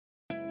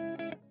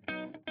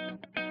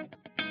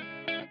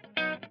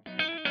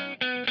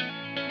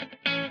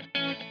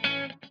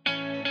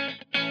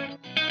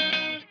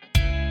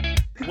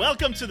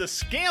Welcome to the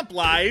Scamp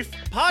Life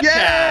podcast.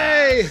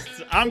 Yay!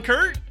 I'm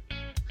Curt.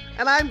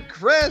 And I'm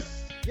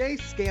Chris. Yay,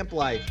 Scamp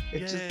Life.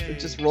 It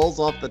just rolls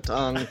off the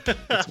tongue.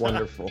 It's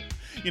wonderful.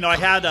 You know, I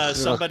had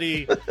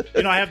somebody,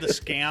 I have the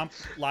Scamp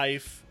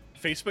Life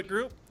Facebook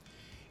group,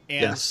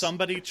 and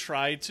somebody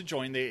tried to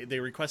join. They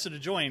requested to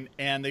join,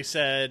 and I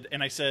said,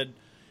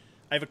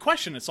 I have a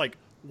question. It's like,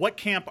 what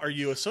camp are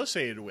you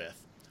associated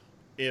with?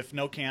 If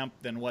no camp,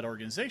 then what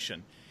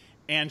organization?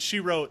 And she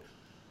wrote,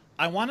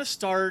 I want to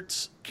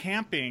start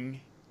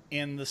camping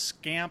in the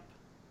Scamp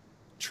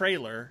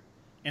trailer,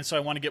 and so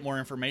I want to get more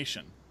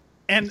information.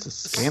 And it's a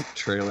Scamp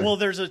trailer. Well,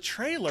 there's a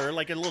trailer,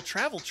 like a little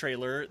travel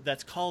trailer,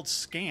 that's called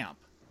Scamp.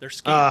 They're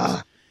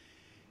Scamps.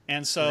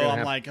 And so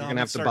I'm like, I'm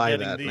going to start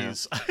getting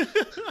these.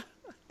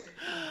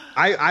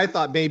 I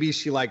thought maybe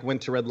she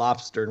went to Red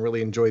Lobster and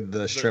really enjoyed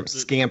the shrimp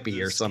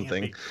scampi or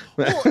something.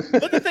 Well,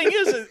 but the thing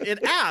is, it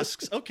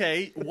asks,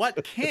 okay,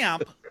 what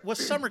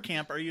summer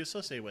camp are you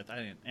associated with?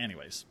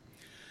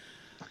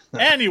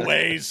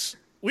 Anyways,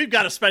 we've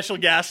got a special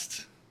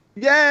guest.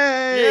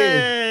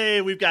 Yay!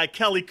 We've got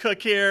Kelie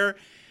Cook here.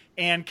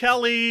 And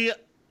Kelie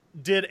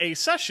did a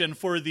session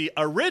for the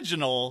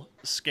original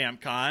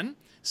ScampCon.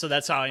 So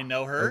that's how I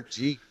know her. Oh,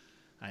 gee.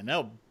 I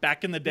know,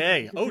 back in the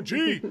day. Oh,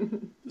 gee.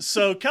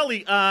 So,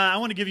 Kelie, I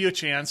want to give you a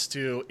chance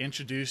to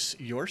introduce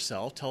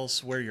yourself. Tell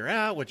us where you're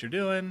at, what you're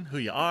doing, who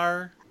you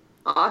are.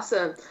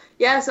 Awesome.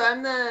 Yeah, so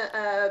I'm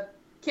the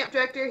camp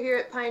director here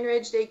at Pine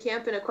Ridge Day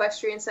Camp and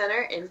Equestrian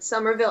Center in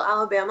Somerville,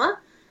 Alabama.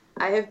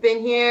 I have been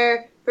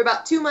here for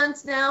about 2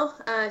 months now.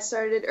 I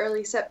started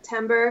early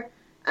September,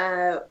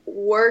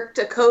 worked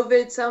a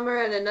COVID summer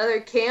at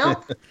another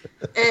camp,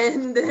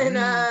 and then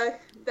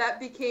that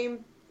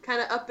became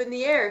kind of up in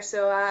the air,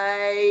 so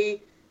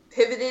I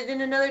pivoted in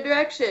another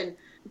direction.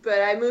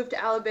 But I moved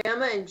to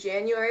Alabama in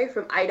January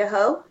from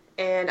Idaho,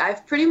 and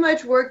I've pretty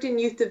much worked in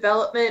youth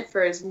development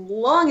for as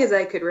long as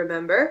I could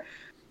remember,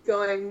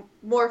 going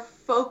more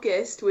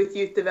focused with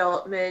youth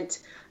development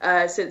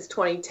since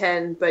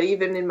 2010. But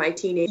even in my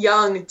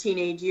young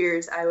teenage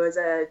years, I was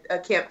a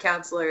camp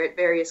counselor at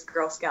various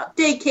Girl Scout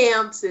day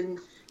camps and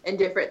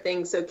different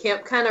things. So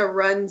camp kind of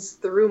runs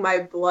through my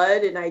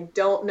blood, and I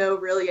don't know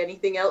really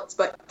anything else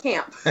but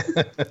camp.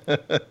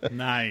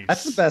 Nice.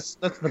 That's the best.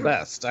 That's the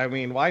best. I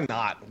mean, why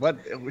not? What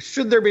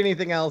should there be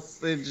anything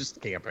else? It's just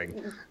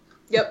camping.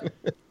 Yep.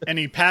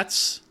 Any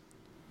pets?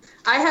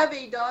 I have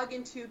a dog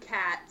and 2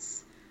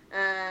 cats.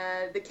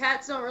 The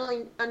cats don't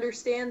really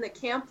understand the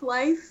camp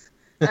life,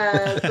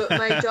 but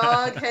my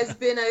dog has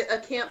been a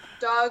camp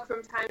dog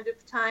from time to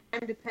time,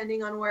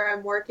 depending on where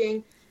I'm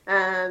working.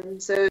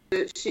 So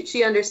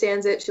she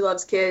understands it. She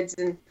loves kids,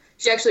 and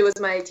she actually was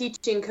my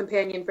teaching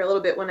companion for a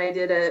little bit when I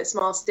did a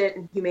small stint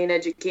in humane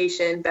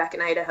education back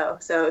in Idaho.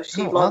 So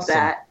she loved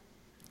that.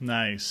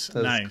 Nice.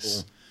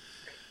 Cool.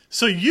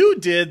 So you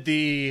did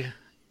the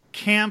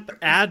camp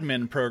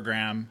admin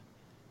program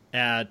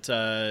at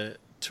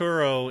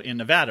Touro in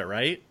Nevada,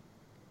 right?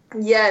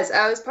 Yes,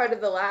 I was part of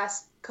the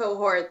last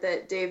cohort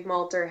that Dave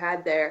Malter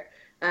had there.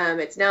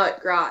 It's now at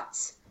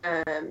Gratz.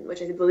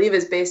 Which I believe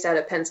is based out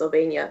of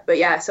Pennsylvania. But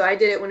yeah, so I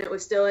did it when it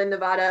was still in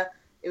Nevada.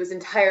 It was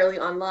entirely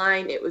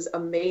online. It was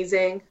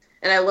amazing.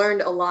 And I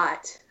learned a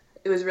lot.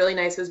 It was really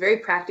nice. It was very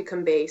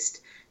practicum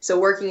based. So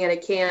working at a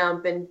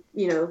camp and,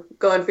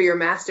 going for your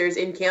master's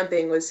in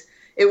camping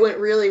it went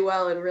really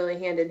well and really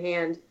hand in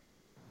hand.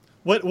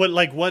 What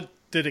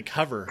did it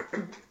cover?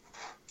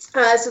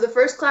 So the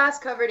first class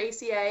covered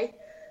ACA.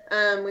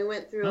 We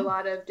went through a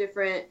lot of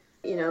different,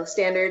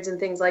 standards and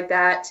things like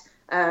that.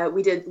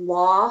 We did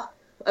law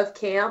of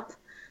camp.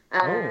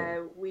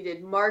 We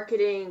did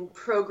marketing,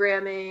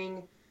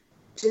 programming,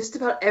 just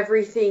about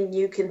everything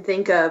you can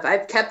think of.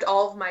 I've kept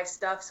all of my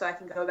stuff so I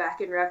can go back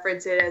and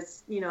reference it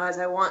as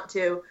I want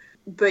to.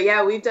 But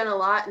yeah, we've done a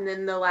lot. And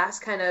then the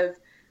last kind of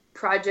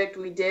project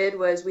we did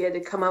was we had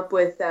to come up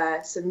with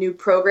some new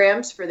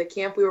programs for the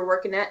camp we were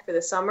working at for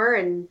the summer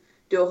and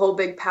do a whole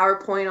big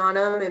PowerPoint on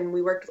them. And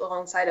we worked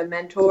alongside a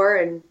mentor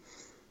and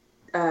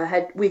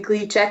had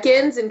weekly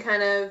check-ins and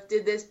kind of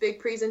did this big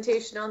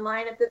presentation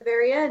online at the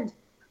very end.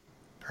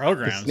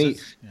 Programs.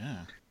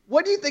 Yeah.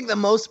 What do you think the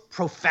most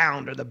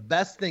profound or the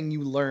best thing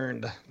you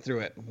learned through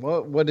it?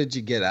 What did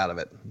you get out of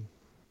it?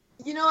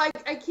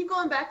 I keep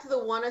going back to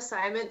the one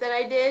assignment that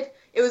I did.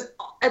 It was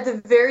at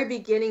the very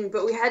beginning,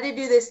 but we had to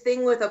do this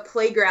thing with a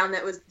playground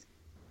that was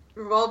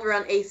revolved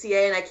around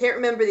ACA, and I can't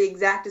remember the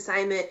exact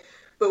assignment,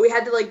 but we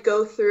had to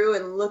go through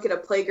and look at a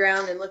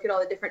playground and look at all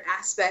the different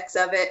aspects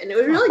of it. And it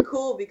was really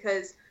cool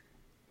because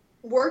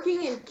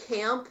working in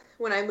camp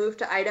when I moved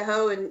to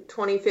Idaho in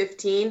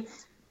 2015,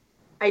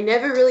 I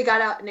never really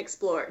got out and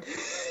explored.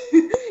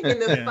 In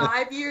the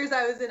 5 years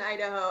I was in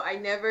Idaho, I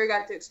never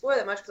got to explore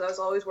that much because I was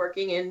always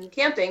working in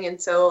camping.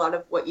 And so a lot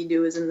of what you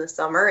do is in the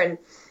summer and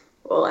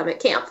I'm at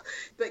camp.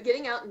 But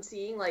getting out and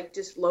seeing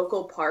just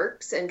local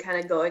parks and kind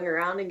of going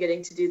around and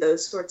getting to do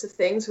those sorts of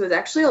things was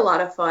actually a lot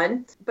of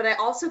fun. But I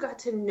also got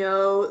to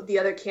know the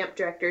other camp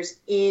directors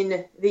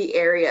in the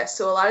area.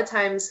 So a lot of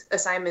times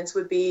assignments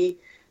would be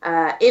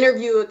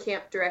interview a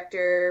camp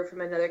director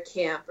from another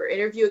camp, or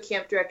interview a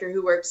camp director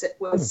who works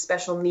with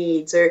special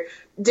needs, or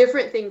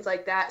different things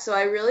like that. So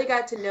I really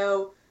got to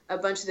know a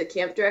bunch of the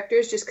camp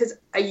directors just because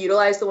I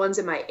utilize the ones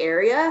in my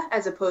area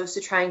as opposed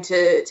to trying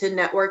to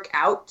network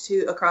out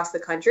to across the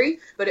country.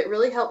 But it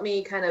really helped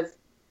me kind of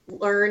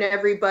learn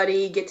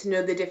everybody, get to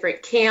know the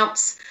different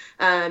camps,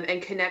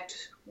 and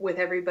connect with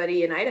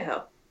everybody in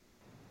Idaho.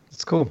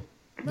 That's cool.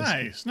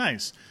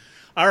 Nice.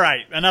 All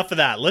right, enough of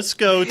that. Let's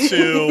go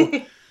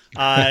to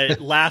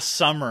last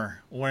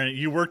summer when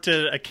you worked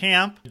at a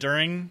camp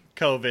during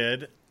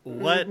COVID.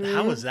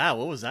 How was that?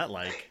 What was that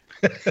like?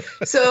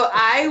 So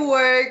I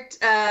worked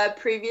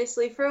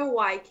previously for a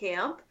Y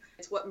camp.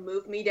 It's what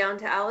moved me down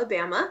to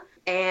Alabama,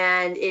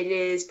 and it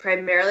is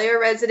primarily a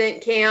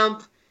resident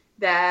camp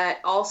that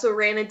also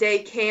ran a day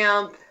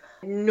camp.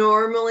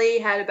 Normally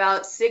had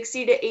about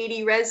 60 to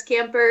 80 res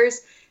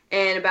campers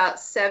and about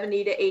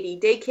 70 to 80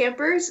 day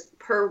campers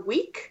per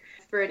week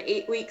for an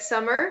 8-week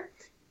summer.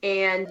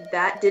 And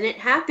that didn't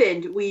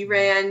happen. We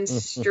ran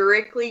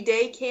strictly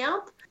day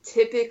camp.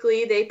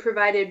 Typically, they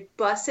provided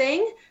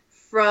busing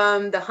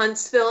from the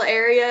Huntsville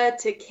area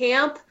to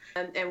camp,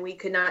 and we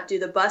could not do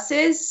the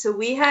buses. So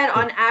we had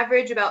on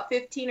average about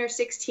 15 or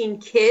 16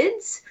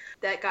 kids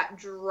that got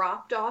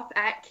dropped off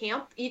at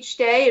camp each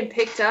day and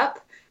picked up.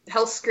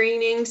 Health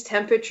screenings,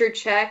 temperature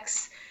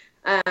checks.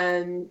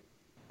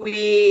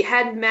 We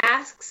had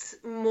masks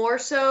more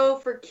so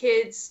for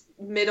kids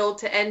middle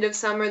to end of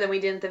summer than we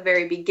did at the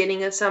very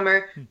beginning of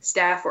summer.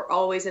 Staff were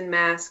always in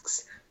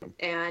masks,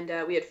 and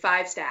we had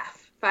 5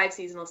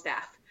 seasonal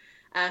staff.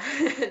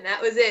 And that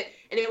was it.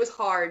 And it was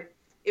hard.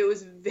 It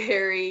was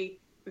very,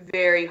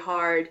 very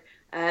hard.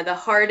 The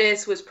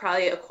hardest was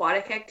probably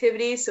aquatic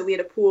activities. So we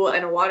had a pool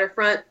and a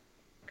waterfront,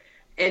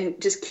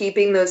 and just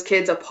keeping those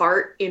kids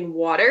apart in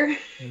water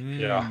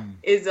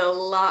is a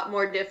lot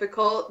more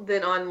difficult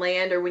than on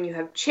land, or when you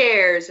have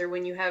chairs, or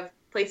when you have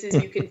places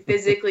you can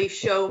physically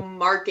show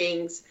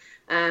markings.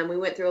 We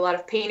went through a lot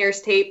of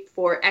painter's tape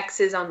for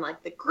X's on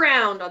like the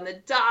ground, on the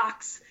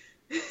docks,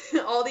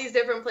 all these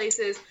different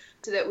places,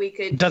 so that we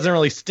could. Doesn't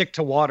really stick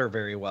to water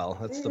very well.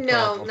 That's the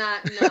problem.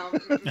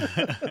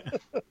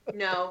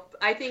 No.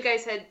 I think I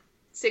said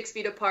 6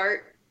 feet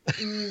apart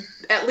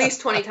at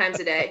least 20 times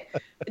a day,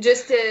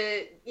 just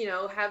to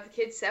have the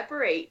kids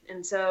separate.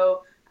 And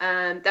so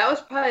that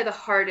was probably the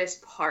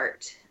hardest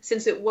part.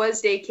 Since it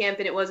was day camp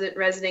and it wasn't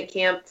resident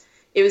camp,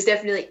 it was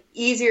definitely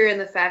easier in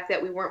the fact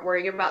that we weren't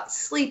worrying about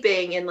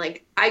sleeping. And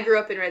like, I grew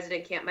up in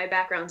resident camp. My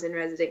background's in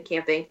resident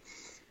camping.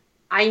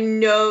 I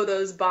know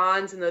those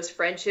bonds and those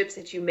friendships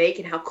that you make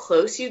and how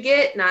close you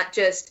get, not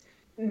just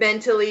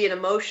mentally and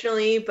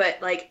emotionally,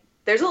 but like,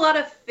 there's a lot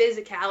of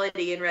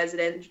physicality in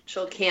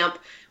residential camp,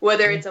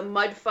 whether it's a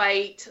mud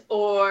fight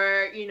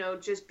or,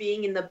 just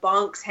being in the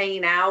bunks,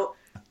 hanging out.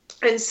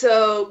 And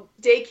so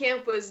day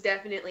camp was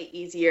definitely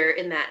easier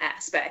in that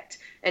aspect,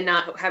 and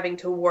not having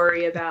to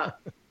worry about,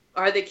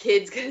 are the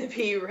kids going to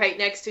be right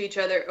next to each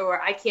other,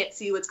 or I can't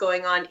see what's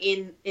going on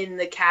in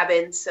the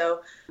cabin.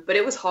 So, but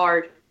it was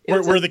hard.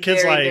 Were the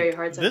kids very,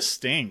 like, this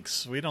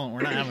stinks, we're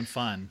not having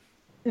fun?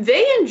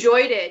 They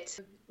enjoyed it.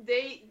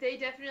 They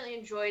definitely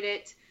enjoyed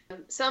it.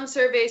 Some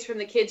surveys from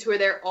the kids who were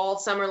there all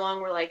summer long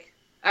were like,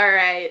 all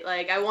right,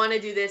 like, I want to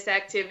do this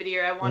activity,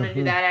 or I want to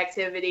do that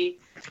activity.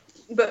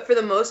 But for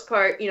the most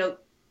part,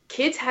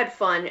 kids had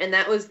fun. And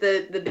that was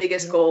the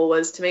biggest goal,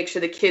 was to make sure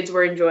the kids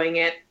were enjoying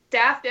it.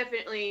 Staff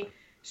definitely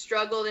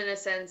struggled in a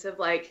sense of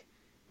like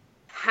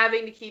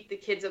having to keep the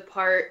kids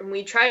apart. And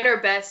we tried our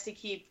best to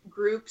keep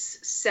groups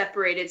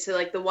separated. So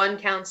like the one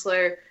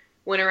counselor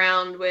went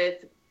around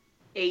with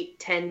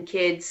 8-10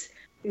 kids,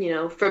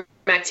 from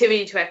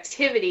activity to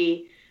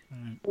activity,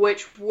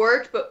 which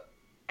worked. But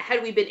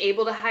had we been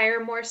able to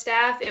hire more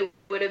staff, it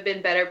would have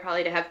been better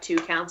probably to have 2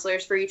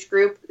 counselors for each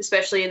group,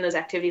 especially in those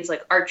activities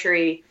like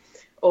archery,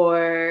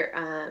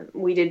 or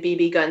we did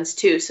BB guns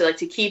too. So like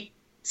to keep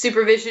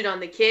supervision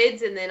on the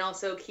kids and then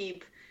also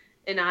keep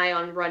an eye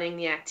on running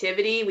the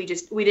activity. We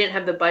didn't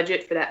have the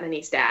budget for that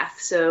many staff.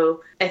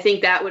 So I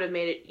think that would have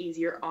made it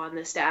easier on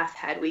the staff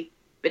had we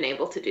been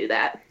able to do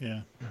that.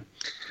 Yeah.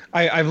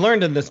 I've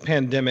learned in this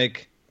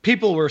pandemic,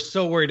 people were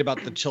so worried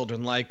about the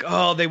children, like,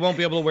 oh, they won't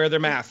be able to wear their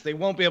masks. They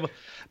won't be able.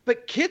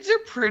 But kids are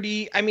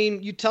pretty,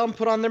 you tell them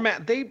put on their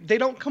mask. They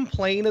don't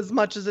complain as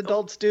much as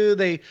adults do.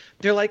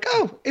 They're like,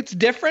 oh, it's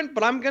different,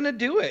 but I'm going to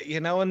do it,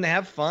 and they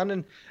have fun.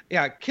 And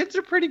yeah, kids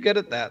are pretty good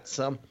at that.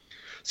 So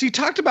you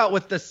talked about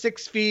with the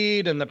 6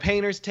 feet and the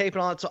painter's tape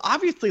and all that. So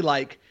obviously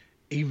like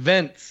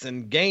events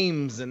and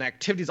games and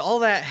activities, all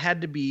that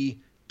had to be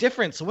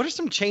different. So what are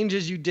some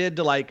changes you did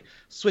to like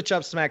switch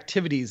up some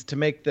activities to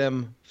make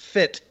them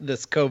fit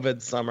this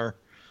COVID summer?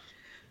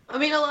 A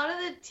lot of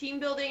the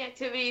team building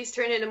activities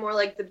turned into more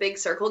like the big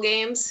circle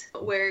games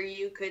where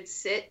you could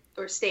sit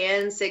or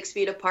stand 6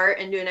 feet apart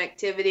and do an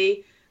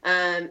activity.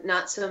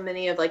 Not so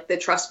many of like the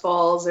trust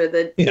balls or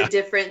the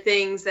different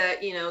things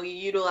that, you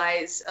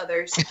utilize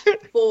others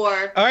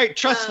for. All right,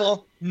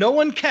 trustful. No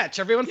one catch.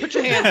 Everyone put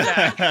your hands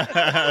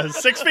back.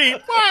 6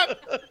 feet.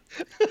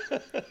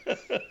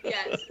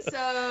 Yes.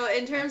 So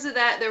in terms of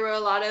that, there were a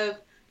lot of,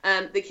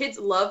 the kids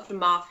loved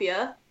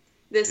Mafia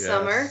this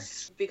summer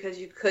because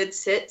you could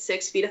sit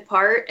 6 feet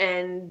apart.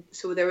 And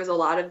so there was a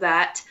lot of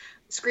that.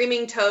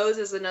 Screaming Toes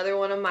is another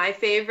one of my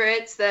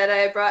favorites that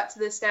I brought to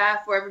the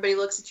staff, where everybody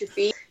looks at your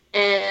feet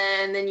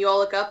and then you all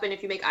look up, and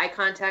if you make eye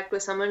contact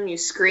with someone, you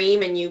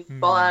scream and you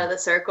fall out of the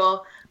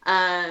circle.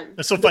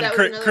 That's so fun.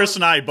 Chris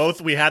and I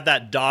both, we had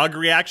that dog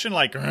reaction,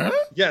 like, huh?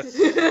 Yes.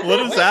 What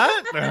is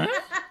that?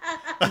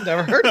 I've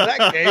never heard of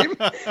that game.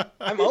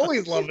 I'm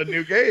always loving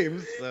new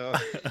games, so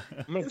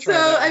I'm gonna try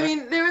that. I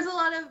mean, there was a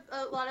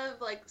lot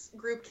of like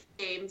group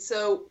games.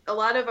 So a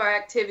lot of our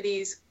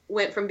activities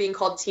went from being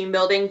called team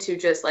building to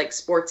just like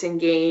sports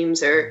and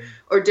games or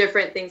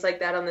different things like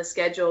that on the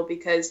schedule,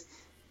 because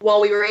while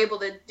we were able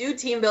to do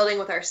team building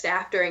with our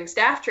staff during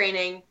staff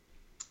training,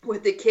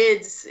 with the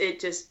kids, it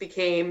just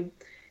became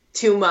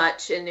too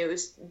much and it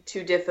was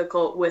too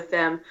difficult with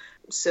them.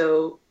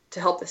 So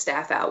to help the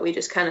staff out, we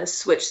just kind of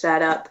switched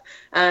that up.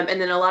 And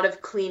then a lot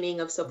of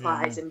cleaning of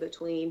supplies in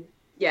between.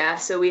 Yeah,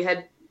 so we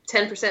had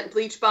 10%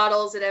 bleach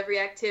bottles at every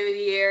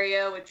activity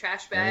area with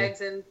trash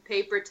bags and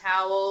paper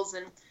towels,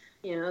 and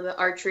the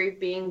archery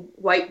being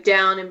wiped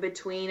down in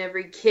between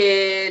every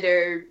kid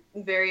or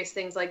various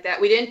things like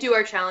that. We didn't do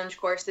our challenge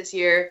course this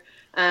year,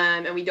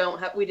 and we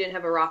didn't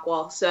have a rock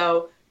wall.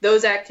 So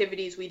those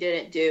activities we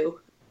didn't do.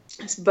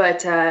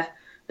 But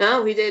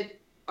no, we did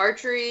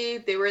archery.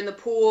 They were in the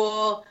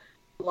pool.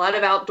 A lot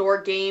of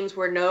outdoor games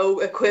where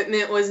no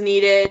equipment was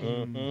needed.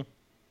 Mm-hmm.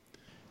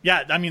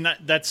 Yeah, I mean,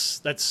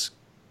 that's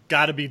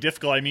got to be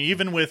difficult. I mean,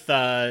 even with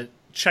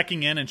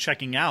checking in and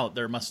checking out,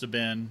 there must have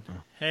been,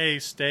 hey,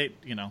 stay,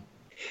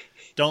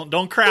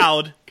 don't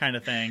crowd kind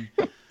of thing.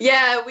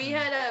 Yeah, we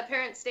had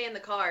parents stay in the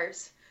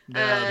cars.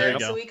 Yeah, there you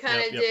go. So we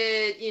kind of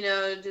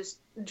did, just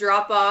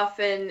drop off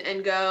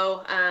and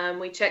go.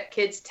 We checked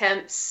kids'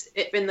 temps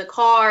in the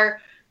car.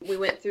 We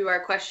went through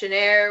our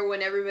questionnaire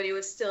when everybody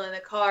was still in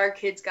the car.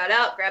 Kids got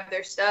out, grabbed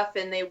their stuff,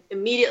 and they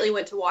immediately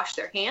went to wash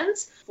their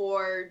hands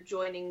for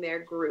joining their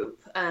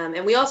group.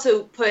 And we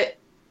also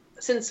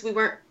since we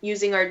weren't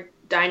using our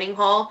dining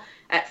hall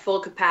at full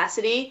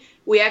capacity,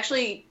 we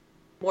actually,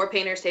 more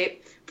painter's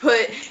tape,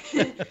 put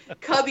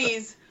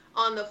cubbies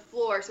on the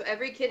floor. So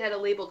every kid had a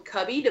labeled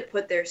cubby to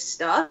put their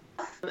stuff.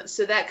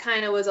 So that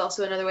kind of was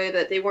also another way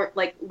that they weren't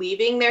like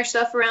leaving their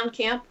stuff around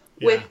camp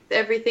with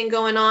everything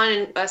going on,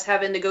 and us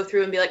having to go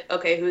through and be like,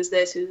 okay, who's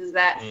this, who's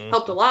that,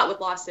 helped a lot with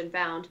Lost and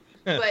Found.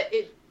 But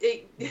it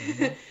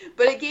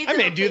but it gave them I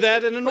may do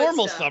that in a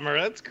normal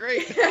summer. That's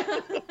great.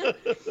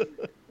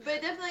 But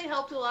it definitely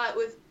helped a lot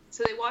with,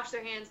 so they washed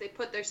their hands, they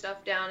put their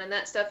stuff down, and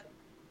that stuff,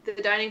 the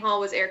dining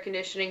hall was air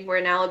conditioning. We're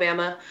in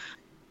Alabama.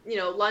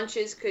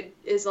 Lunches could,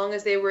 as long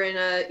as they were in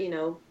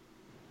a,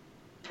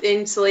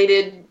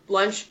 insulated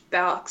lunch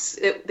box,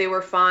 they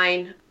were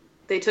fine.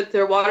 They took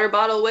their water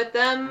bottle with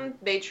them,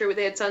 made sure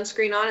they had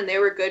sunscreen on, and they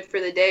were good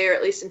for the day, or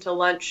at least until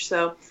lunch.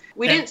 So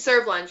we didn't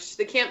serve lunch.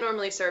 The camp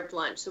normally served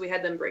lunch, so we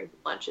had them bring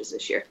lunches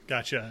this year.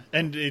 Gotcha.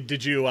 And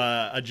did you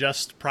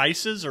adjust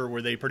prices, or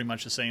were they pretty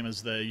much the same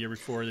as the year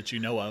before that you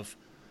know of?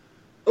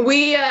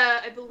 We,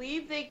 I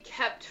believe they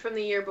kept from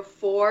the year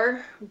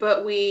before,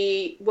 but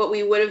what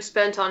we would have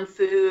spent on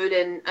food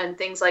and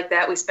things like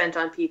that, we spent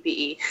on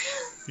PPE.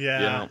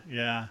 Yeah.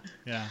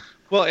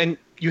 Well, and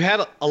you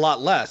had a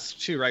lot less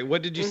too, right?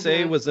 What did you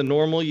say was the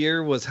normal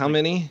year? Was how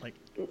many? Like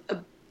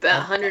about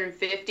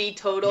 150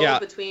 total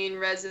between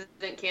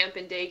resident camp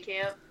and day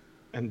camp.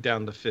 And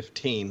down to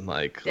 15,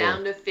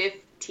 down to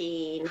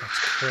 15.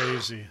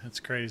 That's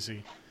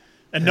crazy.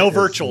 And no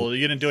virtual.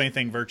 You didn't do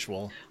anything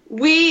virtual.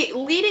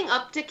 Leading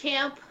up to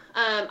camp,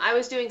 I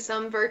was doing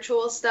some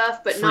virtual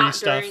stuff, but not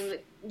during the.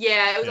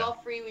 Yeah, it was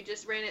all free. We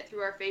just ran it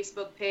through our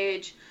Facebook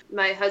page.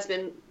 My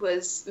husband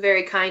was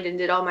very kind and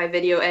did all my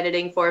video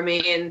editing for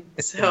me, and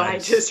so I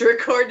just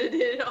recorded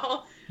it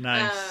all.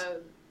 Nice.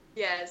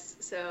 Yes.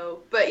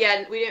 So, but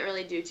yeah, we didn't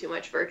really do too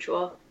much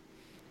virtual.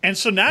 And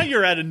so now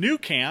you're at a new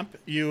camp.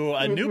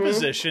 A new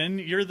position.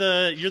 You're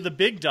the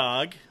big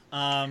dog.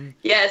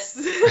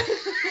 Yes.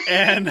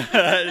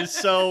 And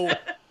so,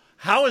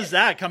 how is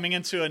that coming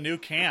into a new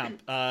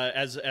camp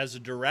as a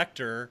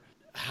director?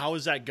 How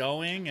is that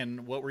going,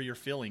 and what were your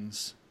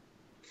feelings?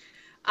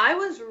 I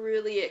was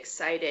really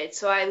excited.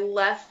 So I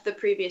left the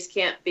previous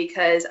camp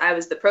because I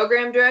was the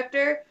program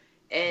director,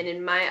 and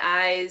in my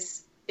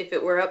eyes, if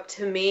it were up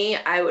to me,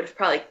 I would have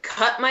probably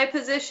cut my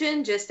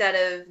position just out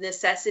of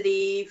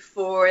necessity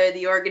for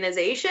the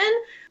organization.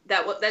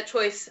 That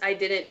choice, I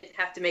didn't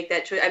have to make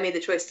that choice. I made the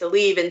choice to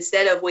leave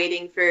instead of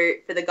waiting for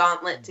the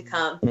gauntlet to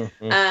come.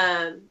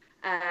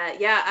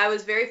 I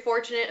was very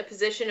fortunate. A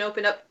position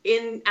opened up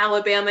in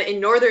Alabama,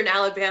 in northern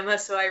Alabama,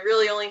 so I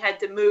really only had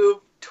to move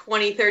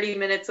 20, 30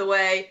 minutes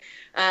away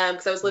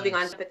because I was living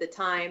on at the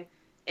time.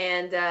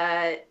 And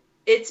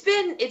It's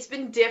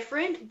been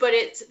different, but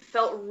it's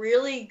felt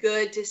really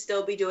good to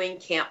still be doing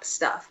camp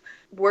stuff.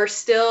 It's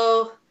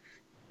still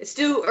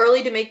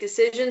early to make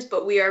decisions,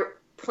 but we are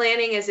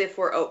planning as if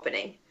we're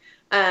opening.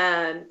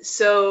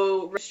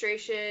 So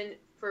registration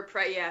for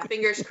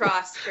fingers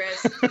crossed,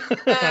 Chris.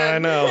 I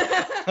know.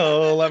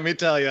 Oh, let me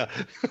tell you.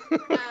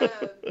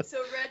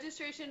 So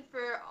registration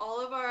for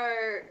all of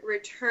our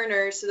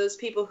returners, so those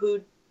people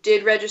who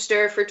did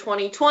register for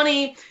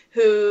 2020,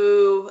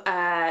 who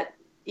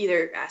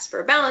either asked for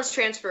a balance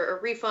transfer or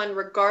refund,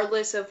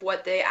 regardless of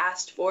what they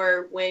asked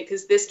for,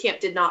 because this camp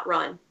did not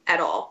run at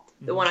all,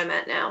 the one I'm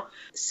at now.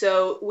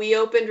 So we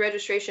opened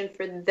registration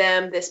for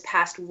them this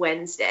past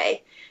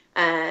Wednesday.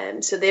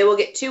 So they will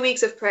get 2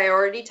 weeks of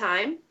priority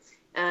time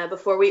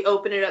before we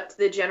open it up to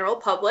the general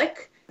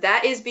public.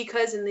 That is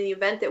because in the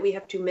event that we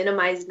have to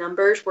minimize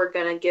numbers, we're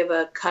going to give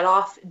a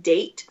cutoff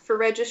date for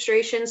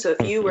registration. So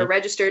if you were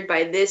registered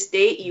by this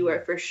date, you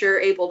are for sure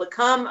able to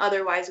come.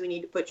 Otherwise, we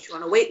need to put you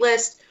on a wait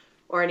list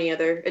or any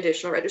other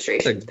additional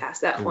registrations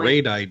past that point.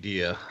 Great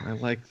idea. I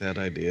like that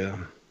idea.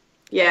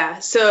 Yeah,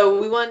 so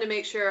we wanted to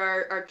make sure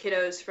our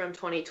kiddos from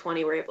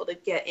 2020 were able to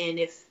get in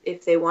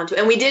if they want to.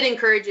 And we did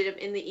encourage it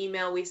in the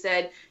email. We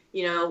said,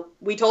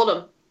 we told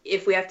them,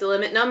 if we have to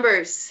limit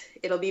numbers,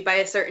 it'll be by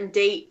a certain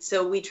date.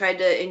 So we tried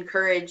to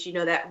encourage,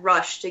 that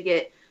rush to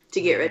get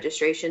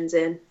registrations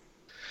in.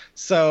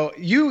 So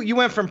you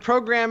went from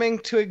programming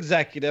to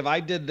executive. I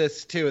did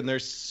this too, and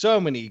there's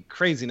so many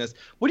craziness.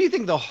 What do you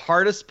think the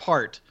hardest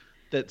part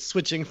that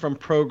switching from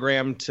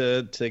program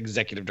to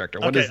executive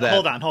director? What is that?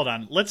 Hold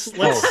on. Let's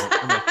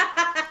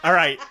all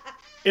right.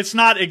 It's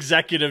not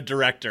executive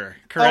director,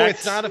 correct? Oh,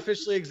 it's not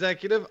officially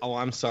executive? Oh,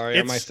 I'm sorry.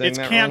 Am I saying that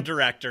wrong? It's camp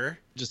director.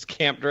 Just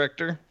camp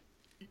director?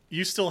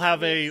 You still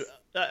have a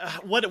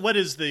what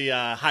is the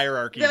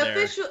hierarchy there?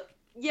 Official,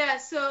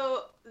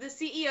 so the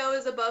CEO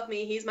is above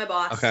me. He's my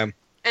boss. Okay. And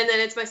then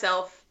it's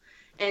myself.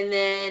 And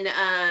then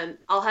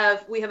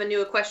we have a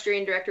new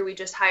equestrian director we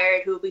just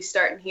hired who will be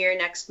starting here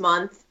next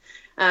month.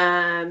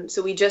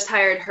 So we just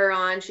hired her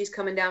on. She's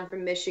coming down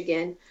from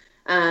Michigan.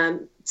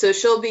 So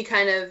she'll be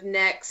kind of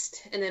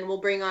next, and then we'll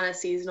bring on a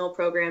seasonal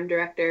program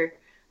director.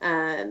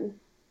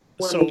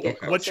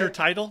 What's your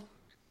title?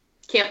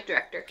 Camp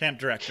director. Camp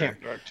director.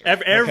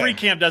 Every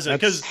camp does it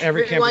because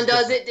everyone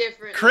does it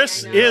differently.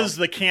 Chris is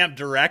the camp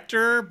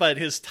director, but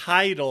his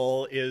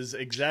title is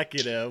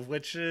executive,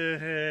 which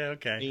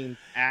means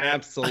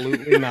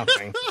absolutely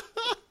nothing.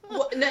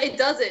 Well, no, it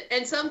doesn't.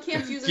 And some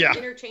camps use it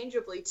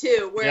interchangeably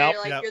too, where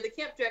you're the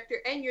camp director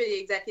and you're the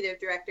executive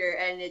director,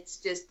 and it's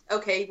just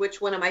which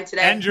one am I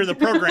today? And you're the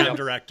program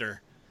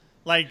director.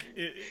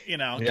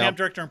 Camp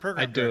director and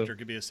program director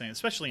could be the same,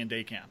 especially in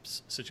day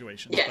camps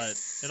situations.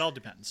 Yes. But it all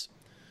depends.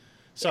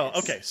 So,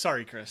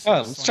 sorry, Chris.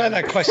 Oh, let's try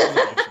that question.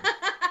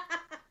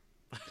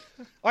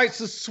 All right,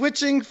 so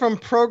switching from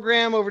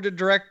program over to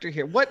director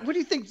here. What do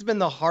you think has been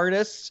the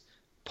hardest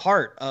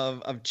part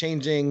of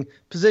changing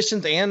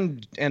positions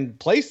and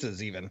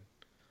places even?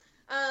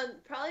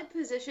 Probably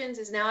positions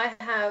is now I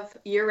have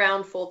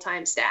year-round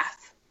full-time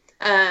staff,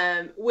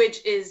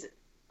 which is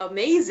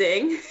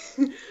amazing,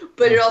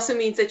 but it also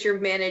means that you're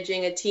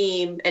managing a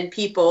team and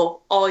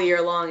people all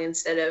year long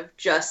instead of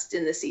just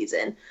in the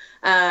season.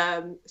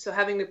 So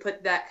having to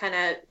put that kind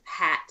of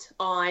hat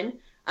on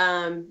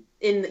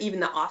in even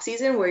the off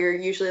season where you're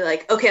usually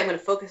like, okay, I'm going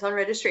to focus on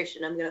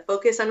registration. I'm going to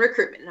focus on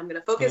recruitment. And I'm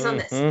going to focus on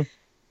this.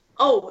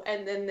 Oh,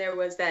 and then there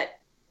was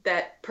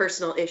that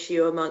personal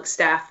issue amongst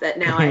staff that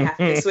now I have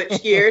to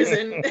switch gears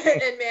and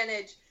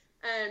manage.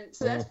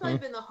 So that's probably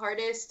been the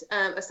hardest,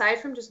 aside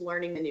from just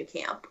learning the new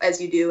camp,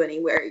 as you do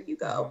anywhere you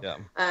go. Yeah.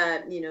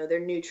 Their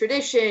new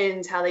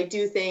traditions, how they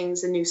do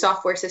things, a new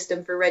software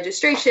system for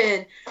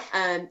registration,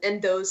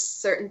 and those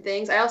certain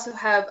things. I also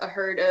have a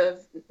herd of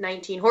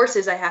 19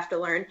 horses I have to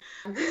learn.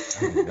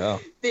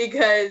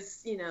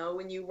 Because,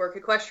 when you work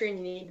equestrian,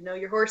 you need to know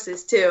your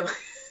horses too.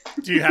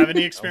 Do you have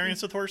any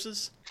experience with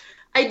horses?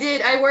 I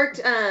did. I worked...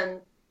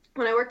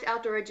 when I worked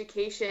outdoor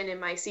education in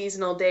my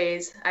seasonal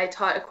days, I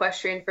taught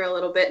equestrian for a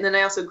little bit, and then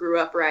I also grew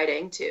up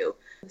riding too.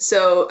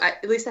 So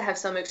at least I have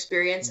some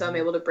experience, so I'm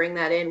able to bring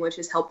that in, which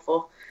is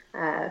helpful.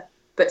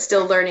 But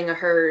still learning a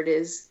herd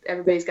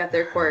everybody's got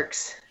their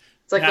quirks.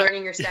 It's like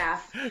learning your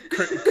staff.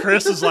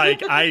 Chris is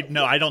like, I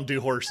don't do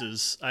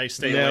horses. I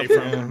stay away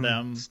from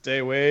them. Stay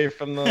away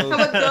from those.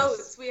 How about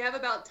goats? We have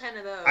about 10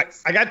 of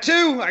those. I got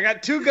two. I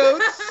got 2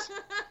 goats.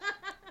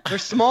 They're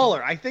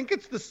smaller. I think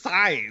it's the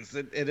size.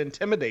 It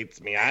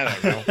intimidates me. I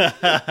don't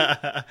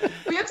know.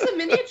 We have some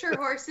miniature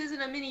horses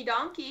and a mini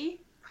donkey.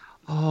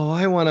 Oh,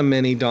 I want a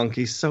mini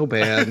donkey so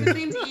bad. His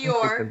name's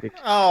Eeyore.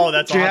 Oh,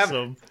 that's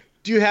awesome.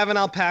 Do you have an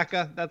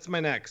alpaca? That's my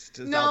next.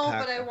 No,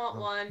 alpaca. But I want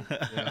one.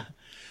 Yeah.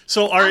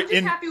 So I'm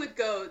just happy with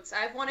goats.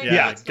 I've wanted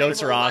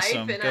goats are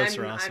awesome. Goats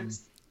are awesome. I'm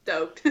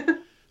stoked.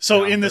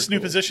 So in this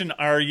new position,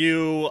 are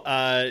you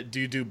do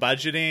you do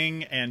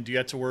budgeting and do you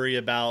have to worry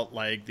about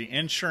like the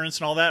insurance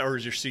and all that, or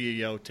does your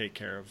CEO take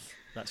care of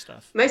that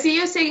stuff? My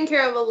CEO is taking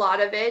care of a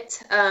lot of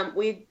it.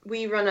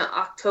 We run an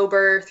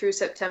October through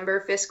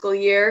September fiscal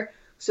year,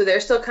 So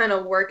they're still kind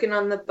of working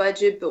on the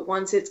budget, but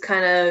once it's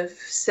kind of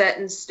set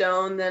in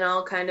stone, then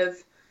I'll kind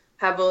of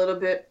have a little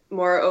bit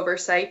more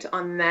oversight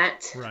on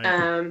that.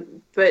 Right.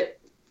 But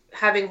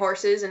having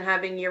horses and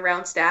having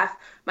year-round staff,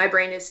 my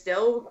brain is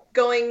still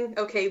going,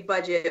 okay,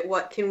 budget,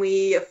 what can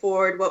we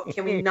afford, what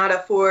can we not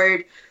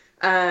afford,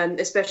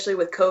 especially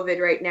with COVID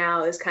right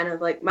now is kind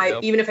of like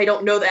even if I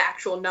don't know the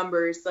actual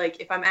numbers, like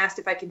if I'm asked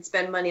if I can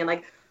spend money, I'm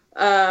like,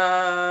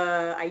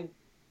 I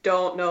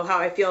don't know how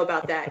I feel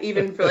about that.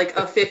 Even for like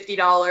a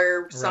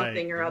 $50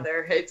 something or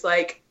other, it's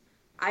like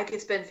I could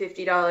spend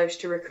 $50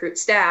 to recruit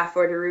staff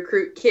or to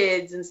recruit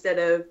kids instead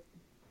of,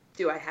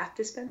 do I have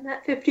to spend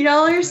that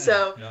 $50?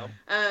 So,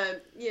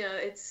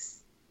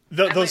 it's, I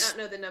might not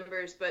know the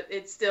numbers, but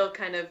it's still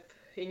kind of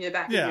in the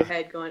back of your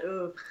head going,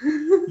 ooh.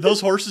 Those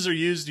horses are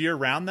used year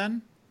round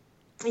then?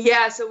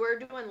 Yeah, so we're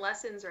doing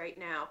lessons right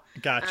now.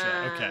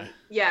 Gotcha. Okay.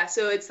 Yeah,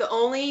 so it's the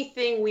only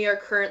thing we are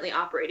currently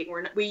operating.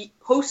 We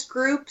host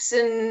groups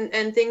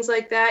and things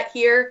like that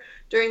here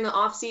during the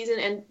off season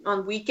and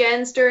on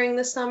weekends during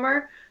the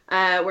summer.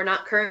 We're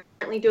not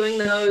currently doing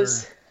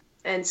those.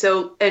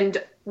 Sure.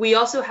 And we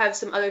also have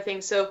some other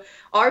things. So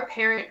our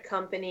parent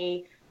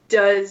company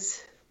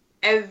does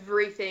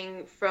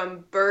everything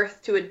from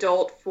birth to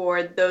adult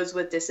for those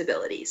with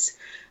disabilities.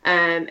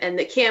 And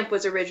the camp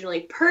was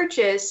originally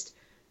purchased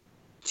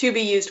to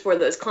be used for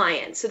those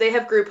clients. So they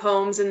have group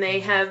homes and they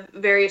have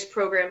various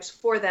programs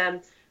for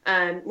them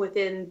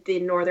within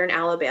the northern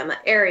Alabama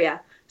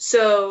area.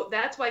 So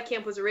that's why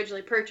camp was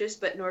originally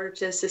purchased. But in order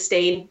to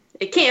sustain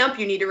a camp,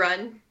 you need to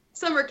run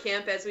summer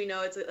camp. As we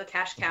know, it's a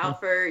cash cow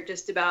for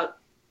just about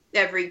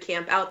every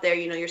camp out there.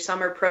 Your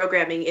summer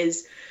programming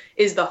is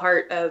the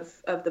heart of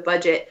the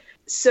budget.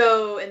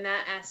 So in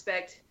that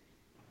aspect,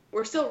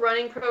 we're still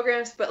running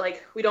programs, but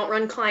like we don't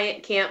run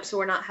client camp, so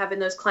we're not having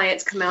those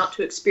clients come out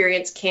to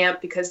experience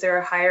camp because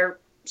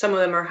some of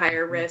them are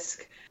higher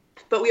risk.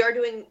 But we are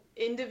doing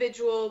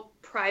individual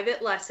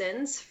private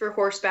lessons for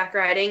horseback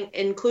riding,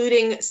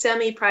 including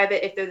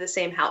semi-private if they're the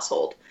same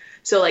household.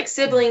 So like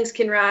siblings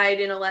can ride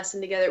in a lesson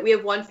together. We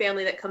have one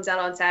family that comes out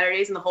on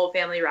Saturdays and the whole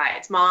family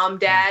rides. Mom,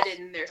 dad,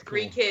 and their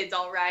 3 kids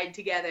all ride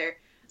together.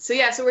 So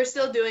yeah, so we're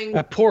still doing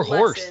that poor lessons.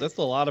 Horse. That's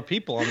a lot of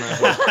people on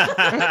that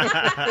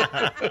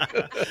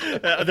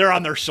horse. They're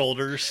on their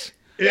shoulders.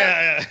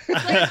 Yeah.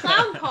 It's like a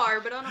clown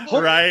car, but on a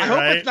horse. I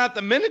hope it's not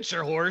the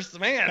miniature horse,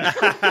 man.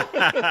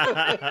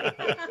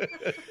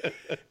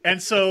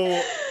 And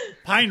so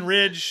Pine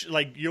Ridge,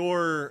 like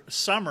your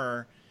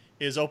summer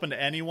is open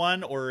to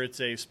anyone, or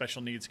it's a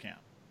special needs camp?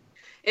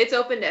 It's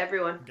open to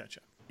everyone. Gotcha.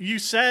 You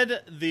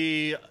said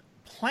the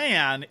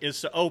plan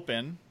is to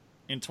open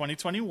in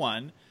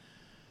 2021.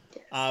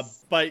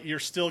 Yes. But you're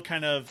still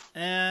kind of,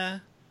 I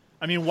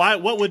mean, why?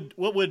 What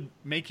would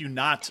make you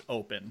not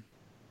open?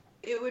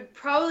 It would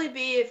probably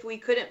be if we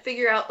couldn't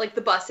figure out like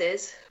the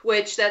buses,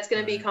 which that's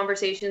going to be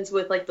conversations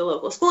with like the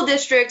local school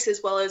districts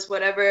as well as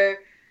whatever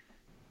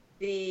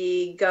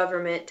the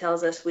government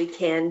tells us we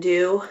can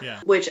do. Yeah.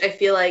 Which I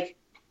feel like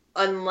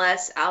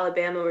unless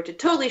Alabama were to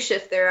totally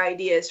shift their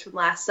ideas from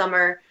last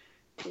summer,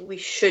 we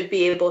should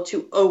be able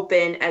to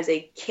open as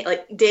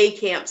day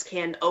camps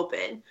can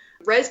open.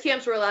 Res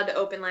camps were allowed to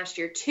open last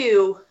year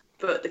too,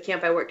 but the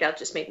camp I worked out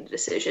just made the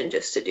decision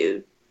just to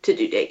do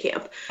day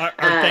camp. Are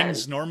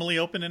things normally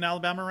open in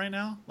Alabama right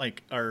now?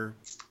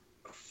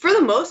 For the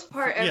most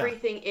part,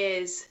 everything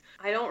is.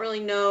 I don't really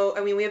know.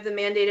 I mean, we have the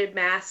mandated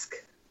mask,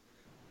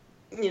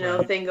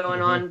 thing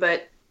going on,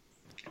 but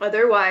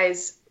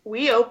otherwise,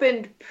 we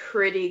opened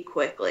pretty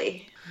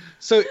quickly.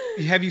 So,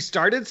 have you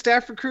started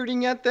staff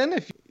recruiting yet?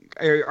 Then,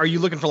 are you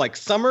looking for like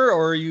summer,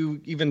 or are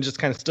you even just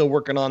kind of still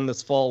working on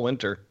this fall,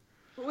 winter?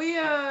 We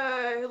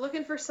are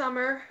looking for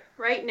summer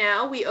right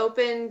now. We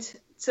opened,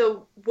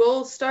 so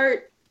we'll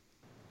start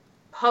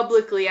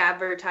publicly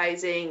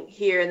advertising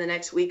here in the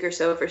next week or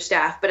so for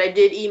staff. But I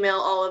did email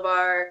all of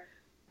our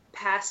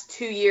past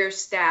 2 years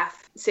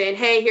staff saying,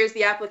 hey, here's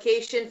the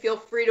application. Feel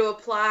free to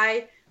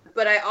apply.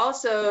 But I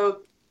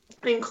also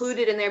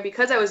included in there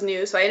because I was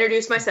new, so I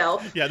introduced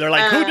myself. Yeah, they're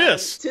like, who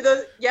dis?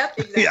 Yep,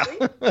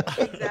 exactly.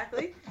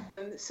 Exactly.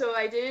 So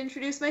I did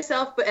introduce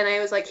myself, and I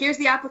was like, here's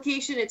the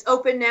application. It's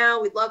open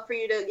now. We'd love for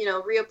you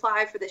to,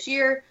 reapply for this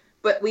year.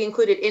 But we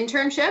included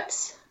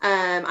internships.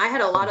 I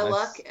had a lot of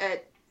luck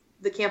at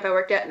the camp I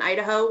worked at in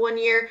Idaho one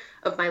year.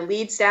 Of my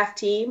lead staff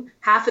team,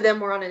 half of them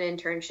were on an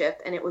internship,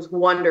 and it was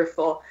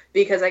wonderful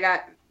because I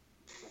got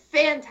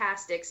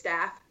fantastic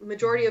staff.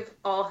 Majority of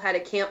all had a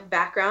camp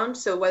background,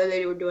 so whether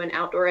they were doing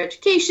outdoor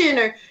education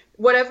or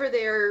whatever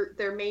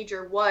their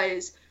major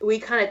was, we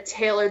kind of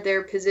tailored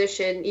their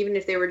position, even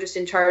if they were just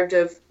in charge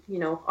of,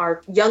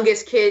 our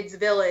youngest kids'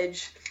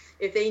 village.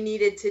 If they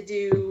needed to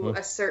do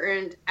a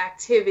certain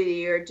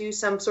activity or do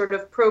some sort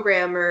of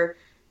program or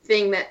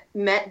thing that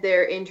met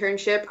their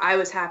internship, I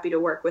was happy to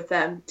work with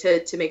them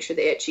to make sure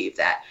they achieved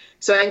that.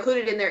 So I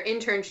included in their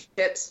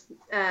internships,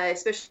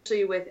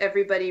 especially with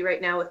everybody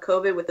right now with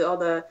COVID, with all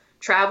the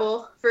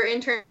travel for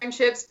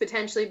internships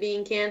potentially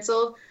being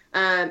canceled,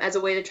 as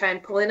a way to try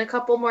and pull in a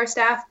couple more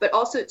staff, but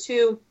also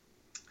too,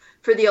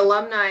 for the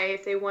alumni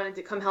if they wanted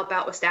to come help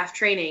out with staff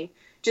training,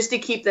 just to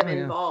keep them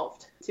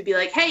involved. To be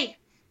like, hey,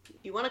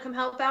 you want to come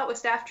help out with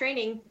staff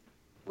training,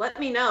 let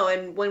me know.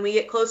 And when we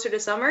get closer to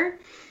summer,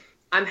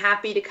 I'm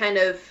happy to kind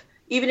of,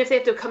 even if they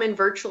have to come in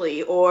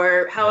virtually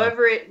or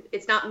however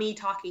it's not me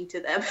talking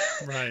to them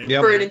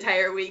for an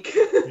entire week.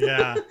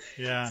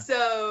 Yeah.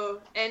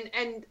 So,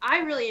 and I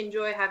really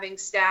enjoy having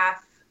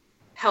staff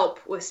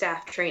help with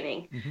staff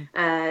training.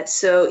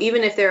 So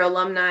even if they're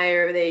alumni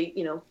or they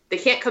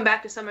can't come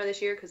back to summer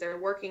this year because they're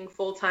working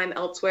full time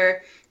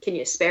elsewhere, can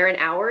you spare an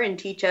hour and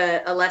teach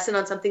a lesson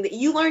on something that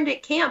you learned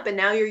at camp and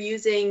now you're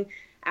using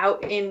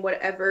out in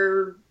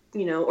whatever,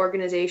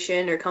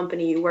 organization or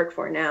company you work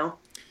for now?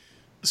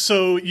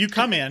 So you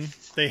come in,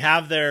 they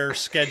have their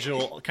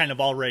schedule kind of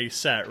already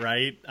set,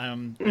 right?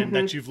 And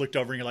that you've looked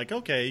over and you're like,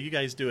 okay, you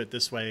guys do it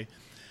this way.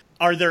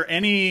 Are there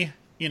any,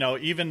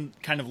 even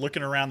kind of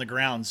looking around the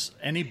grounds,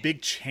 any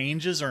big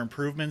changes or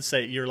improvements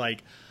that you're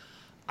like,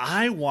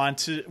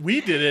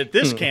 we did it at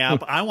this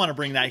camp, I want to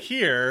bring that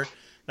here,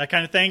 that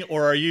kind of thing?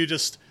 Or are you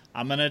just,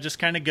 I'm going to just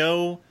kind of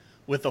go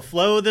with the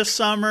flow this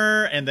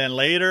summer and then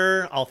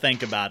later I'll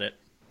think about it?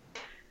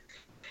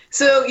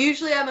 So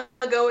usually I'm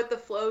a go with the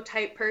flow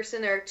type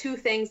person. There are two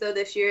things though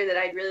this year that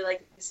I'd really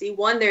like to see.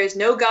 One, there is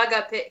no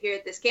Gaga pit here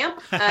at this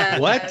camp.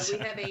 What? We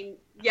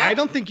have I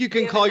don't think you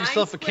can call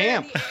yourself a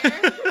camp.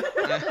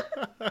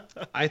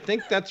 I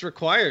think that's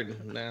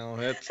required now.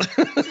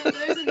 So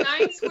there's a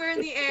 9 square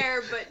in the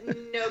air, but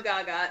no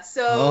Gaga.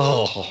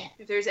 So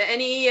if there's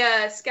any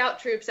scout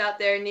troops out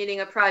there needing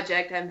a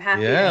project, I'm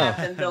happy to have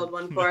them build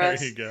one for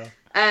us. There you go.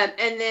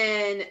 And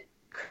then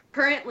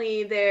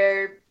currently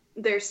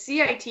their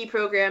CIT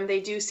program, they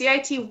do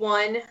CIT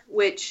 1,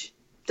 which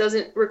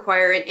doesn't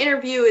require an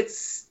interview.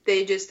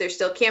 They're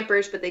still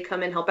campers, but they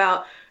come and help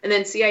out. And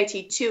then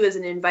CIT 2 is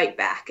an invite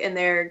back, and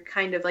they're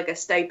kind of like a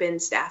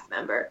stipend staff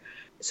member.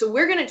 So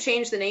we're going to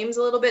change the names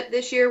a little bit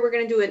this year. We're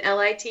going to do an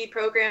LIT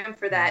program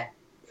for that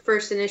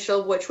first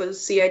initial, which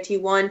was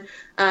CIT 1.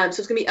 So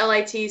it's going to be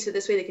LIT, so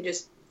this way they can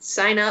just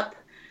sign up.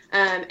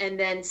 And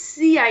then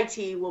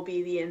CIT will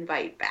be the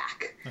invite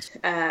back.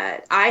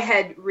 I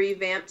had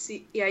revamped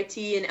CIT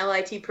and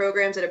LIT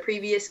programs at a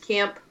previous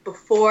camp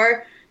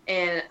before,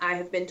 and I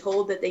have been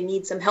told that they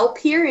need some help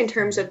here in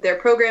terms of their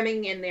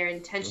programming and their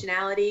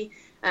intentionality.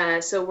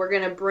 So we're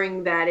going to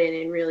bring that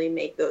in and really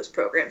make those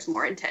programs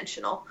more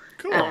intentional.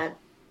 Cool.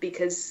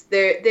 Because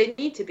they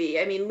need to be.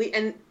 I mean,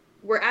 and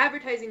we're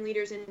advertising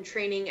leaders in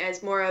training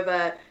as more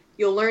of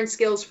you'll learn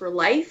skills for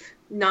life,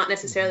 not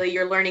necessarily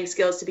you're learning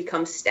skills to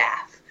become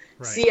staff.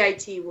 Right.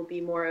 CIT will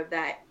be more of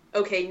that.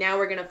 Okay, now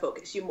we're going to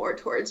focus you more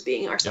towards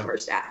being our summer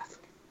staff.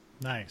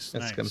 Nice.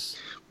 That's good.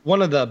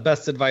 One of the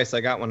best advice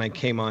I got when I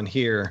came on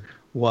here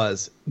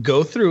was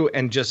go through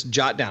and just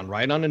jot down,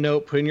 write on a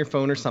note, put in your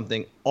phone or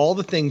something, all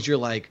the things you're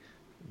like,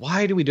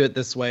 why do we do it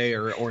this way?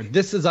 Or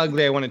this is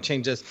ugly, I want to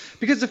change this.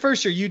 Because the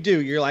first year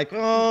you're like,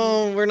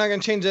 oh, we're not going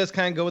to change this,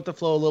 kind of go with the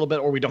flow a little bit,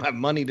 or we don't have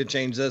money to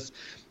change this.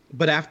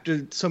 But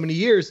after so many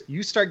years,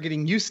 you start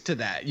getting used to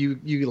that.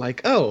 You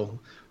like, oh,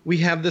 we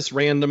have this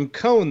random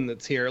cone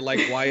that's here. Like,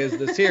 why is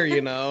this here,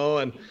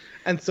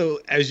 And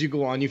so as you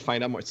go on, you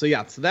find out more. So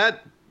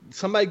that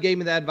somebody gave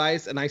me that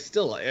advice, and I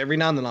still, every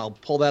now and then I'll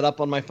pull that up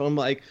on my phone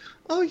like,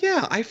 oh,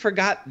 yeah, I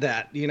forgot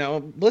that.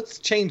 Let's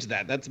change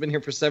that. That's been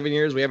here for 7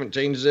 years. We haven't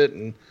changed it.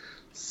 And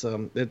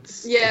so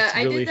it's really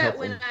I did that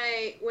helpful.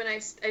 when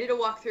I did a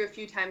walkthrough a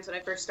few times when I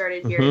first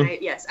started here. And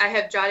I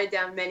have jotted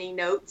down many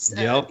notes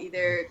of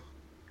either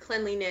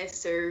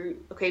cleanliness or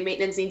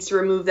maintenance needs to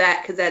remove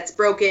that because that's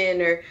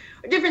broken or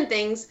different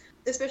things,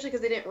 especially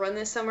because they didn't run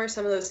this summer.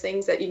 Some of those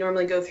things that you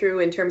normally go through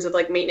in terms of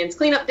like maintenance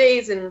cleanup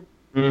days and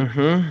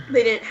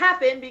they didn't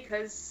happen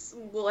because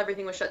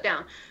everything was shut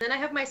down. Then I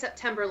have my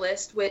September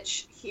list,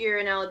 which here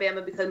in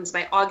Alabama becomes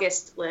my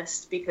August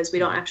list because we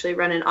don't actually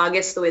run in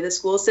August the way the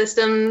school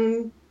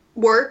system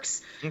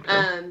works.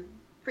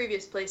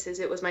 Previous places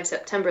it was my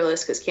September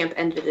list because camp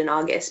ended in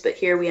August, but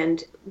here we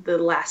end the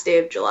last day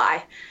of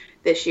July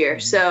this year.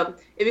 So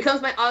it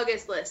becomes my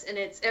August list, and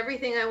it's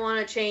everything I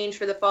want to change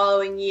for the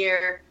following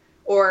year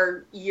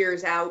or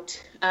years out.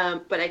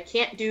 But I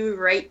can't do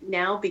right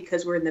now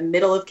because we're in the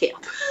middle of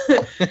camp.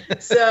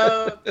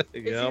 So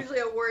it's usually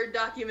a Word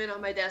document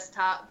on my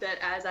desktop that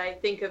as I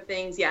think of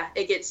things,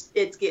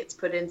 it gets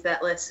put into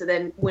that list. So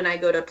then when I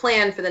go to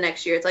plan for the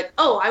next year, it's like,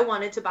 oh, I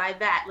wanted to buy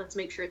that. Let's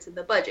make sure it's in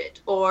the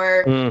budget.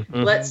 Or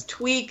let's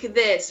tweak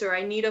this, or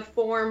I need a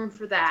form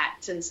for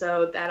that. And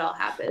so that all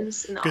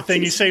happens. Good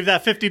thing you saved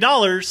that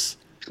 $50.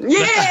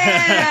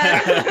 Yeah!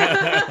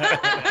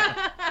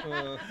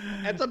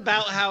 That's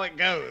about how it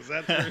goes.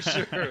 That's for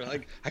sure.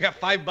 Like, I got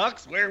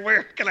 $5.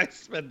 Where can I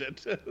spend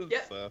it?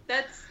 Yep, so.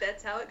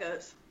 That's how it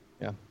goes.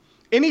 Yeah.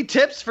 Any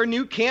tips for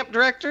new camp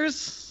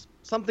directors?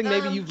 Something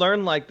maybe you've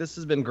learned like this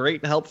has been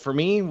great help for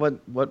me.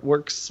 What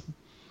works?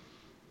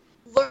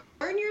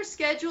 Learn your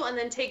schedule and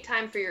then take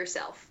time for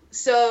yourself.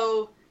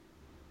 So,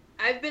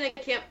 I've been a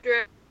camp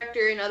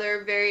director in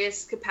other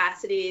various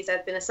capacities.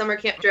 I've been a summer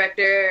camp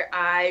director.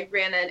 I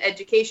ran an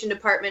education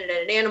department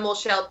at an animal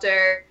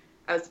shelter.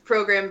 I was the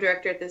program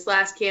director at this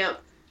last camp.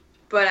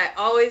 but I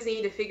always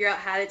need to figure out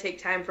how to take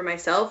time for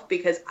myself,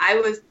 because I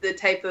was the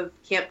type of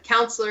camp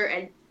counselor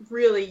and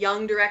really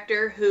young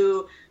director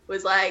who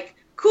was like,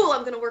 cool,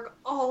 I'm going to work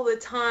all the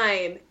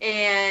time,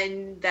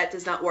 and that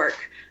does not work.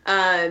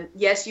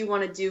 Yes, you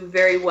want to do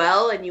very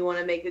well and you want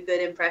to make a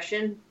good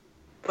impression,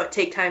 but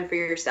take time for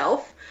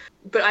yourself.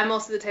 But I'm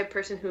also the type of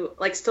person who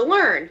likes to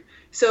learn.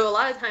 So a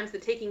lot of times the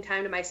taking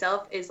time to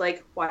myself is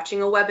like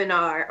watching a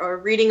webinar or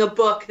reading a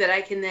book that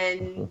I can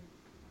then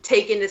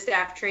take into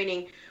staff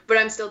training, but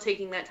I'm still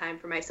taking that time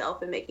for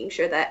myself and making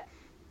sure that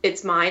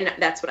it's mine.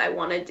 That's what I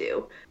want to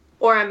do.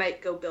 Or I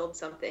might go build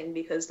something,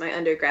 because my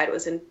undergrad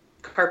was in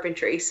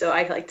carpentry, so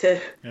I like to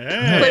play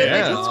with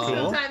my tools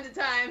from time to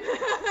time.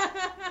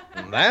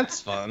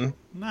 That's fun.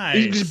 Nice.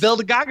 You can just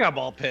build a Gaga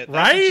ball pit,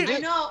 right? I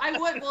know, I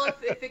would. Well,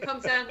 if it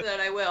comes down to that,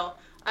 I will.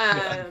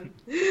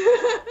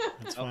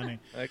 That's funny.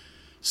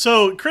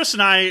 So Chris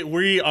and I,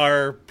 we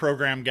are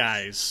program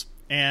guys,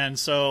 and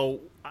so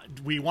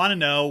we want to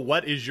know,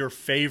 what is your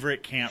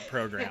favorite camp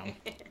program?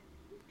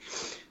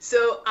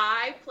 So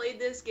I played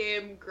this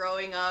game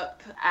growing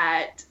up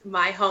at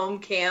my home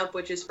camp,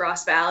 which is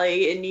Frost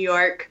Valley in New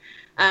York.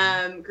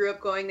 Grew up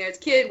going there as a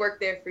kid,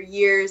 worked there for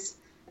years.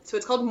 So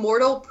it's called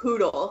Mortal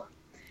Poodle.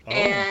 Oh.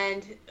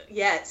 And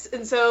yes,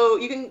 and so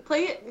you can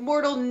play it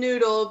Mortal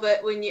Noodle,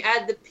 but when you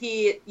add the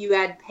P, you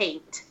add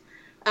paint.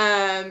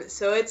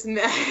 So it's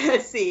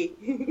messy.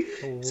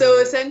 Oh. So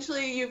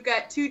essentially you've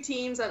got two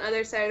teams on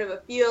either side of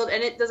a field,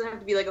 and it doesn't have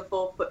to be like a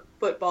full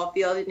football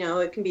field. You know,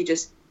 it can be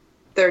just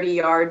 30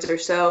 yards or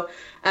so.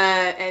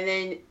 And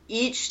then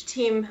each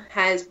team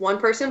has one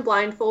person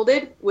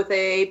blindfolded with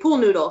a pool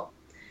noodle.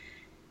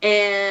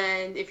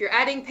 And if you're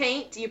adding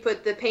paint, you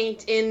put the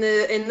paint in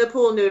the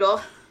pool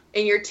noodle,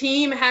 and your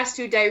team has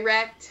to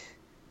direct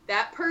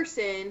that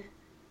person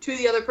to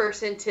the other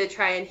person to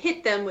try and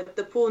hit them with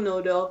the pool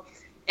noodle.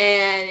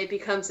 And it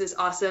becomes this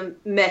awesome,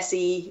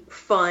 messy,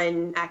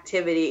 fun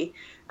activity.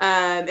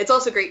 It's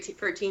also great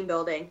for team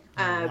building,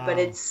 wow. But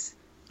it's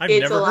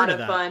a lot of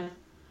fun.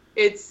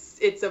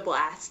 It's a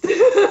blast.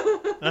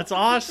 That's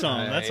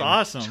awesome. That's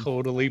awesome.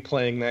 Totally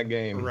playing that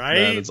game. Right?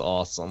 That is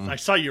awesome. I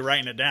saw you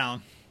writing it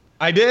down.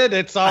 I did.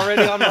 It's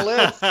already on the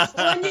list. Well,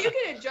 and you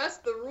can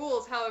adjust the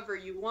rules however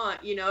you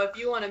want. You know, if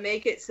you want to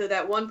make it so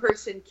that one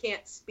person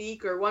can't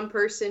speak or one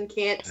person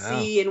can't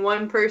see and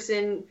one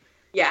person,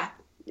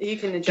 you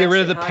can adjust. Get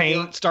rid of the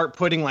paint. Start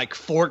putting like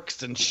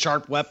forks and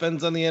sharp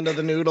weapons on the end of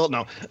the noodle.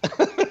 No.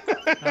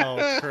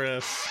 Oh,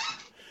 Chris.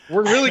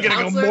 We're really going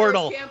to go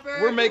mortal.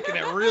 We're making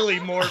it really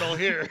mortal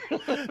here.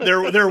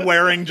 They're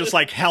wearing just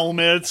like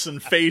helmets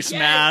and face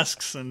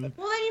masks. And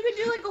well, then you could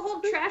do like a whole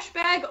trash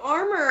bag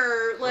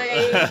armor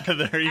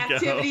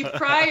activity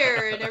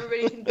prior, and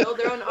everybody can build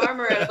their own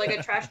armor out of like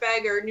a trash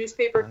bag or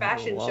newspaper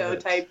fashion show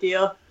type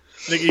deal.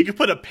 Like, you could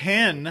put a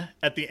pin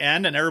at the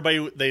end, and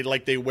everybody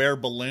they wear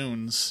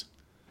balloons.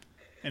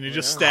 And you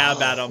just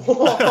stab at them.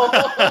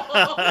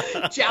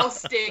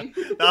 Jousting.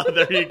 Oh,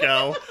 there you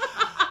go.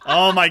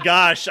 Oh, my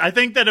gosh. I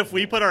think that if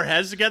we put our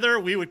heads together,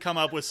 we would come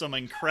up with some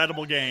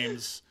incredible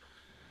games.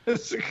 We're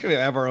going to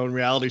have our own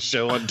reality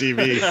show on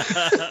TV.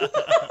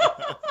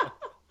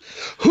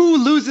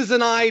 Who loses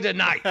an eye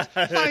tonight?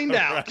 Find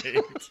out.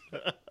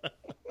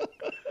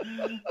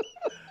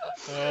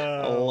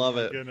 I love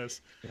it. Goodness.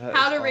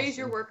 How to raise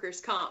your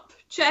workers' comp.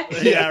 Check.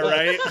 Yeah,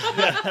 right?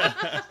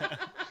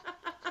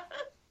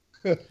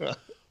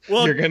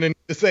 Well, you're going to need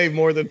to save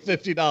more than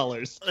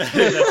 $50. That's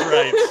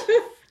right.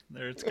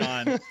 There it's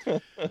gone.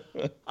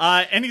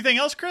 Anything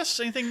else, Chris?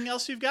 Anything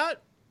else you've got?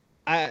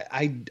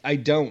 I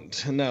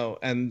don't know.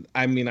 And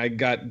I mean, I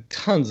got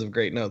tons of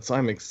great notes, so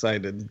I'm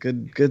excited.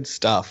 Good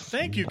stuff.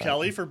 Thank you,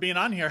 Kelie, for being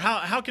on here.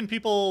 How can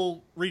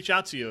people reach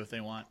out to you if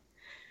they want?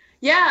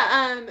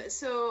 Yeah,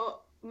 so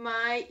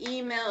my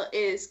email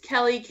is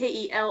Kelie,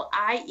 Kelie,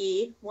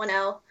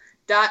 1L,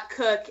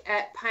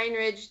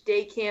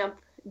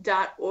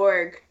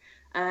 .cook@pineridgedaycamp.org.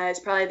 It's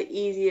probably the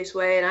easiest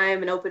way, and I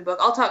am an open book.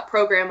 I'll talk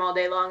program all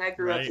day long. I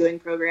grew up doing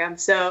program,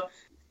 so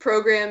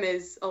program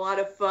is a lot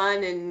of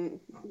fun, and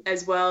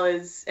as well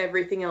as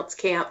everything else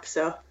camp.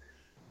 So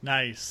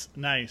nice.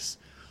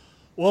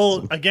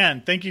 Well,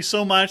 again, thank you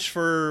so much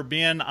for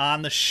being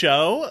on the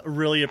show.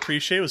 Really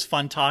appreciate it. It was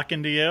fun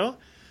talking to you.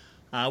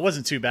 It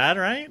wasn't too bad,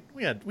 right?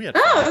 We had fun.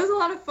 Oh, it was a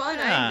lot of fun.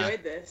 Yeah. I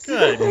enjoyed this.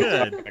 Good.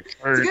 It's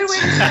a good way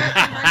to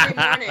start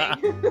Monday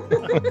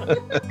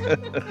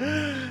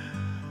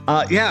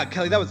morning. Yeah,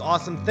 Kelie, that was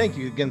awesome. Thank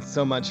you again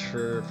so much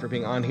for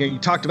being on here. You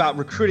talked about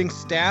recruiting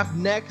staff.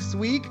 Next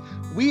week,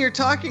 we are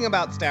talking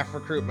about staff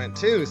recruitment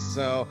too.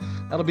 So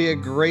that'll be a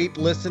great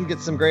listen, get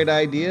some great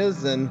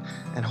ideas, and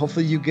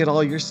hopefully you get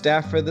all your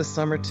staff for this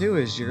summer too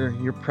as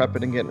you're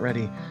prepping and getting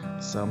ready.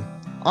 So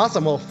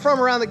awesome. Well, from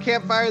around the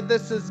campfire,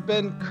 this has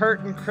been Curt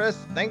and Chris.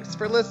 Thanks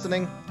for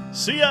listening.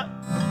 See ya.